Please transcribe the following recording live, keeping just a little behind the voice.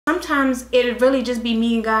sometimes it'd really just be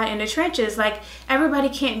me and God in the trenches. Like, everybody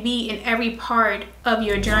can't be in every part of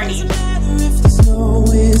your journey. If the snow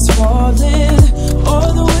is falling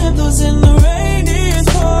or the wind blows and the rain is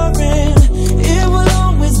pouring, it will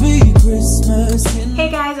always be Christmas.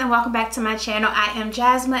 Hey guys, and welcome back to my channel. I am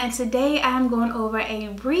Jasmine, and today I'm going over a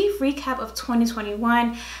brief recap of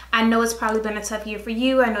 2021. I know it's probably been a tough year for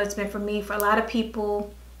you. I know it's been for me, for a lot of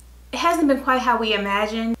people. It hasn't been quite how we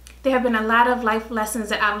imagined. There have been a lot of life lessons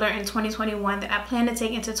that I've learned in 2021 that I plan to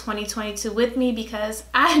take into 2022 with me, because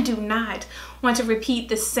I do not want to repeat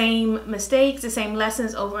the same mistakes, the same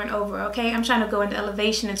lessons over and over, okay? I'm trying to go into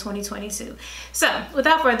elevation in 2022. So,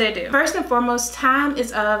 without further ado, first and foremost, time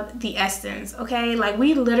is of the essence, okay? Like,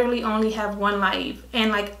 we literally only have one life,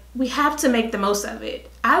 and like, we have to make the most of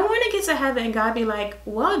it. I want to get to heaven and God be like,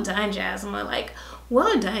 well done, Jasmine. Like,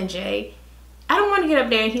 well done, Jay. I don't want to get up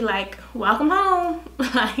there and he like, welcome home.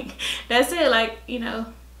 Like, that's it. Like, you know,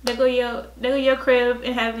 there go your crib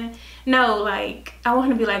in heaven. No, like, I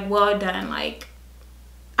want to be like, well done. Like,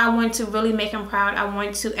 I want to really make him proud. I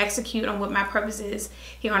want to execute on what my purpose is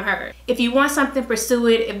here on earth. If you want something, pursue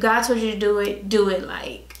it. If God told you to do it, do it.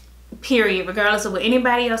 Like, period. Regardless of what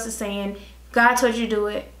anybody else is saying, God told you to do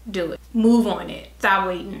it, do it. Move on it. Stop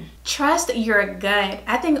waiting. Trust your gut.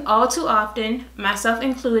 I think all too often, myself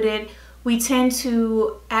included, we tend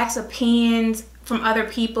to ask opinions from other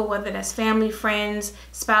people, whether that's family, friends,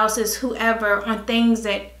 spouses, whoever, on things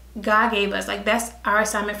that God gave us. Like, that's our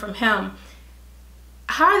assignment from Him.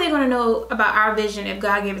 How are they going to know about our vision if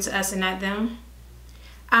God gave it to us and not them?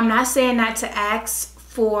 I'm not saying not to ask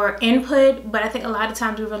for input, but I think a lot of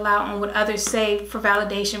times we rely on what others say for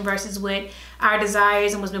validation versus what our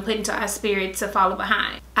desires and what's been put into our spirit to follow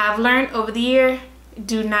behind. I've learned over the year,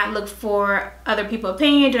 do not look for other people's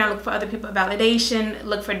opinion, do not look for other people's validation,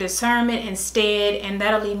 look for discernment instead, and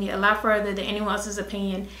that'll lead me a lot further than anyone else's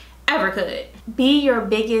opinion ever could. Be your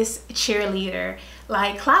biggest cheerleader.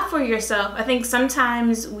 Like, clap for yourself. I think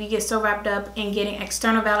sometimes we get so wrapped up in getting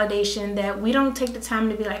external validation that we don't take the time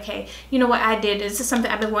to be like, hey, you know what, I did this. This is something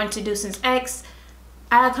I've been wanting to do since X.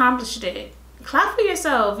 I accomplished it. Clap for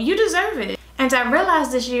yourself. You deserve it. And I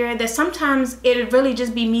realized this year that sometimes it'd really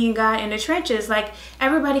just be me and God in the trenches. Like,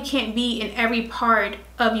 everybody can't be in every part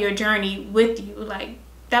of your journey with you. Like,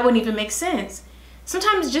 that wouldn't even make sense.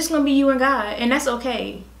 Sometimes it's just gonna be you and God, and that's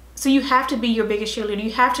okay. So you have to be your biggest cheerleader.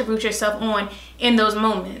 You have to root yourself on in those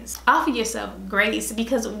moments. Offer yourself grace,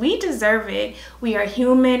 because we deserve it. We are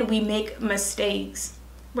human. We make mistakes.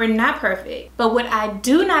 We're not perfect. But what I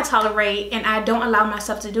do not tolerate, and I don't allow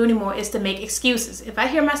myself to do anymore, is to make excuses. If I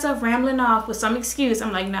hear myself rambling off with some excuse,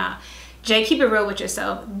 I'm like, nah, Jay, keep it real with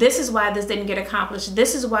yourself. This is why this didn't get accomplished.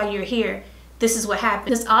 This is why you're here. This is what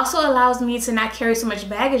happened. This also allows me to not carry so much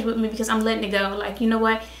baggage with me, because I'm letting it go. Like, you know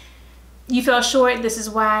what? You fell short. This is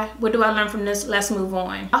why. What do I learn from this? Let's move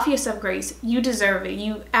on. Offer yourself grace. You deserve it.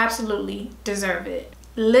 You absolutely deserve it.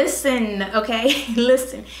 Listen, okay?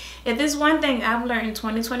 Listen. If there's one thing I've learned in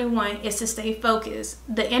 2021, is to stay focused.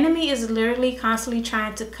 The enemy is literally constantly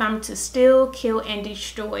trying to come to steal, kill, and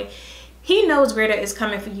destroy. He knows greater is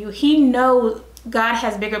coming for you. He knows God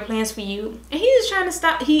has bigger plans for you. And he is trying to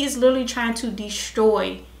stop. He is literally trying to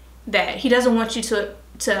destroy that. He doesn't want you to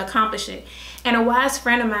accomplish it. And a wise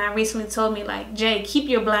friend of mine recently told me, like, Jay, keep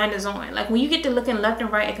your blinders on. Like, when you get to looking left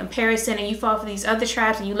and right at comparison, and you fall for these other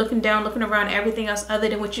traps, and you're looking down, looking around at everything else other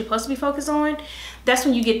than what you're supposed to be focused on, that's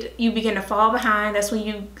when you begin to fall behind. That's when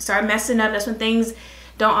you start messing up. That's when things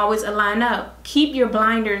don't always align up. Keep your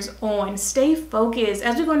blinders on. Stay focused.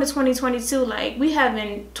 As we go into 2022, like, we have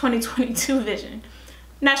in 2022 vision.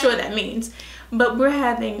 Not sure what that means, but we're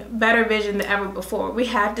having better vision than ever before. We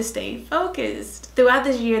have to stay focused. Throughout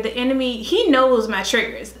this year, the enemy, he knows my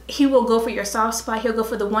triggers. He will go for your soft spot. He'll go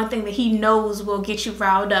for the one thing that he knows will get you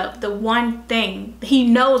riled up. The one thing he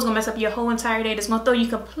knows gonna mess up your whole entire day. That's gonna throw you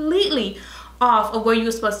completely off of where you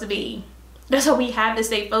were supposed to be. That's why we have to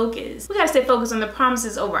stay focused. We gotta stay focused on the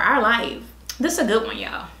promises over our life. This is a good one,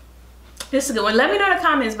 y'all. This is a good one. Let me know in the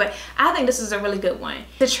comments, but I think this is a really good one.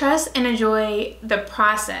 To trust and enjoy the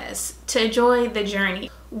process, to enjoy the journey.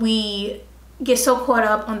 We get so caught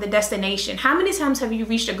up on the destination. How many times have you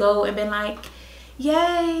reached a goal and been like,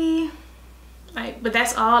 yay, like, but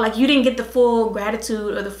that's all? Like, you didn't get the full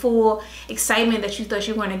gratitude or the full excitement that you thought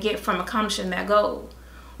you were going to get from accomplishing that goal.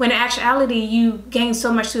 When in actuality, you gained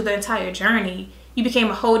so much through the entire journey. You became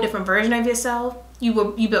a whole different version of yourself. You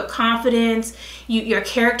built confidence, your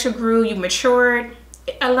character grew, you matured.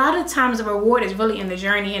 A lot of times the reward is really in the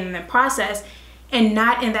journey and in the process, and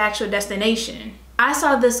not in the actual destination. I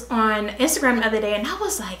saw this on Instagram the other day, and I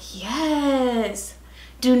was like, yes.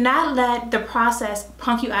 Do not let the process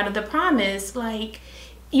punk you out of the promise. Like,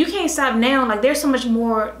 you can't stop now. Like, there's so much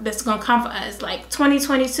more that's gonna come for us. Like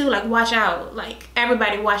 2022, like, watch out. Like,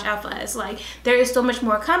 everybody watch out for us. Like, there is so much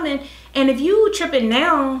more coming. And if you tripping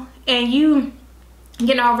now and you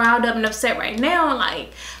getting all riled up and upset right now,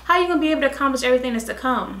 like, how are you gonna be able to accomplish everything that's to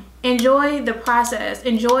come? Enjoy the process,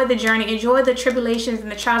 enjoy the journey, enjoy the tribulations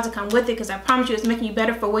and the trials that come with it, because I promise you it's making you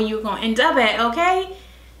better for where you're gonna end up at, okay?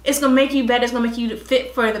 It's gonna make you better. It's gonna make you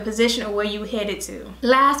fit for the position of where you headed to.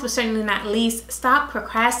 Last but certainly not least, stop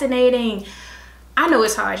procrastinating. I know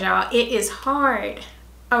it's hard, y'all. It is hard.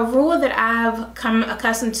 A rule that I've come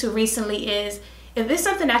accustomed to recently is, if it's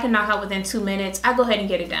something I can knock out within 2 minutes, I go ahead and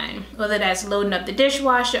get it done. Whether that's loading up the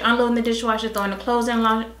dishwasher, unloading the dishwasher, throwing the clothes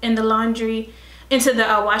in the laundry, into the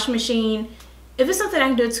washing machine. If it's something I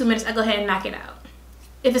can do in 2 minutes, I go ahead and knock it out.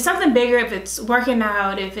 If it's something bigger, if it's working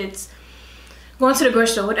out, if it's going to the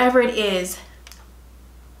grocery store, whatever it is,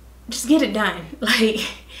 just get it done. Like,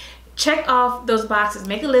 check off those boxes,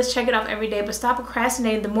 make a list, check it off every day, but stop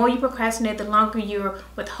procrastinating. The more you procrastinate, the longer you're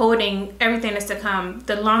withholding everything that's to come,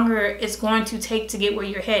 the longer it's going to take to get where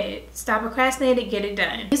you're headed. Stop procrastinating, get it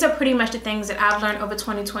done. These are pretty much the things that I've learned over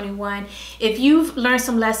 2021. If you've learned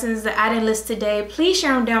some lessons that I didn't list today, please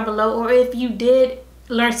share them down below. Or if you did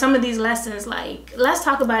learn some of these lessons, like, let's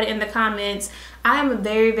talk about it in the comments. I am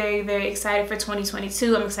very, very, very excited for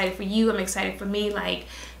 2022. I'm excited for you. I'm excited for me. Like,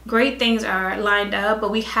 great things are lined up, but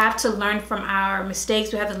we have to learn from our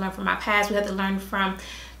mistakes. We have to learn from our past. We have to learn from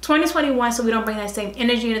 2021 so we don't bring that same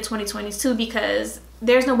energy into 2022, because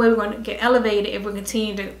there's no way we're going to get elevated if we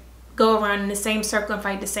continue to go around in the same circle and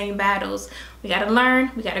fight the same battles. We got to learn,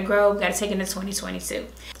 we got to grow, we got to take it into 2022.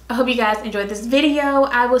 I hope you guys enjoyed this video.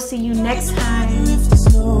 I will see you next time. If the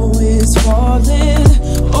snow is falling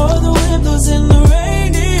or the windows in the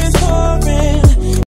rain is pouring,